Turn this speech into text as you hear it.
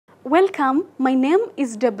Welcome, my name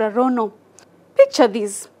is Deborah Rono. Picture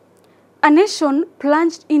this, a nation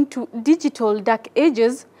plunged into digital dark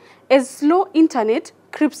ages as slow internet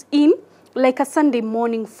creeps in like a Sunday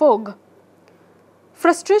morning fog.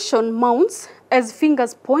 Frustration mounts as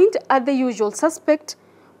fingers point at the usual suspect,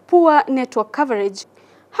 poor network coverage.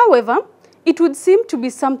 However, it would seem to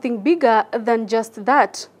be something bigger than just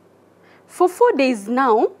that. For 4 days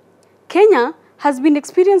now, Kenya has been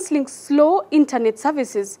experiencing slow internet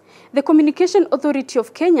services. The Communication Authority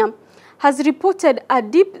of Kenya has reported a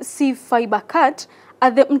deep-sea fiber cut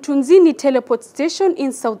at the Mtunzini teleport station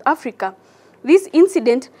in South Africa. This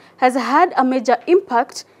incident has had a major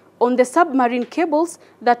impact on the submarine cables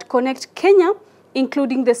that connect Kenya,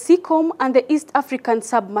 including the SEACOM and the East African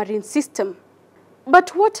submarine system.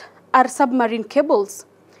 But what are submarine cables?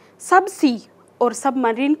 Subsea or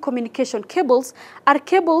submarine communication cables are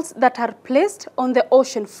cables that are placed on the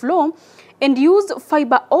ocean floor and use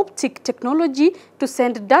fiber optic technology to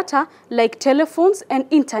send data like telephones and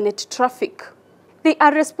internet traffic. They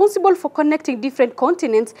are responsible for connecting different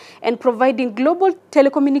continents and providing global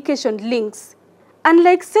telecommunication links.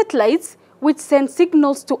 Unlike satellites, which send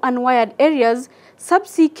signals to unwired areas,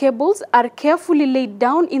 subsea cables are carefully laid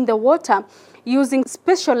down in the water using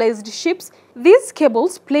specialized ships. These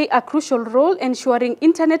cables play a crucial role ensuring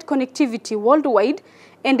internet connectivity worldwide,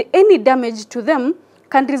 and any damage to them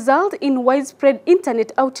can result in widespread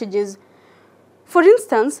internet outages. For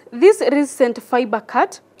instance, this recent fiber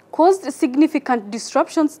cut caused significant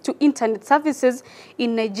disruptions to internet services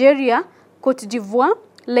in Nigeria, Cote d'Ivoire,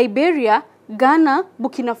 Liberia, Ghana,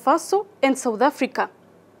 Burkina Faso, and South Africa.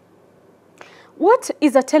 What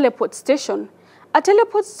is a teleport station? A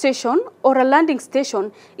teleport station or a landing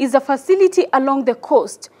station is a facility along the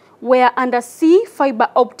coast where undersea fiber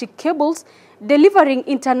optic cables delivering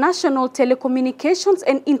international telecommunications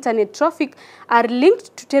and internet traffic are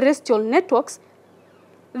linked to terrestrial networks.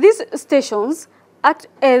 These stations act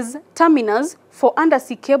as terminals for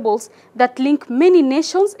undersea cables that link many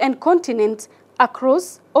nations and continents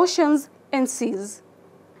across oceans and seas.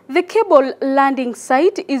 The cable landing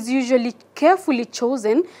site is usually carefully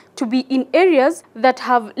chosen to be in areas that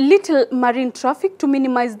have little marine traffic to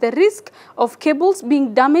minimize the risk of cables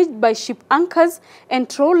being damaged by ship anchors and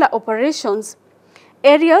trawler operations.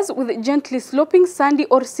 Areas with gently sloping sandy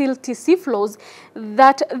or silty seafloors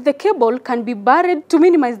that the cable can be buried to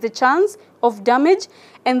minimize the chance of damage,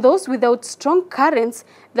 and those without strong currents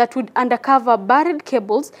that would undercover buried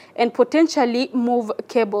cables and potentially move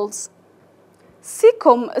cables.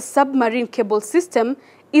 SEACOM submarine cable system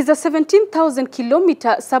is a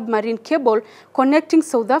 17,000-kilometer submarine cable connecting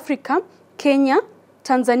South Africa, Kenya,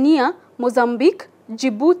 Tanzania, Mozambique,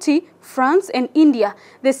 Djibouti, France, and India.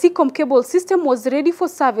 The SEACOM cable system was ready for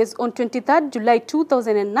service on 23 July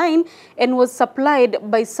 2009 and was supplied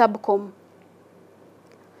by SubCom.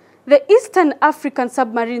 The Eastern African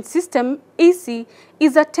Submarine System, EASY,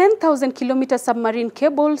 is a 10,000-kilometer submarine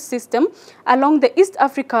cable system along the East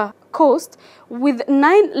Africa coast with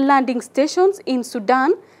 9 landing stations in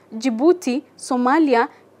Sudan, Djibouti, Somalia,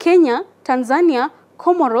 Kenya, Tanzania,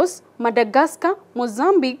 Comoros, Madagascar,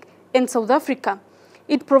 Mozambique, and South Africa.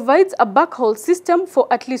 It provides a backhaul system for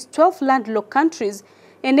at least 12 landlocked countries,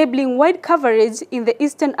 enabling wide coverage in the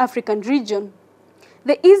Eastern African region.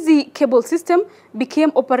 The EASY cable system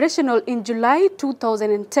became operational in July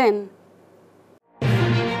 2010.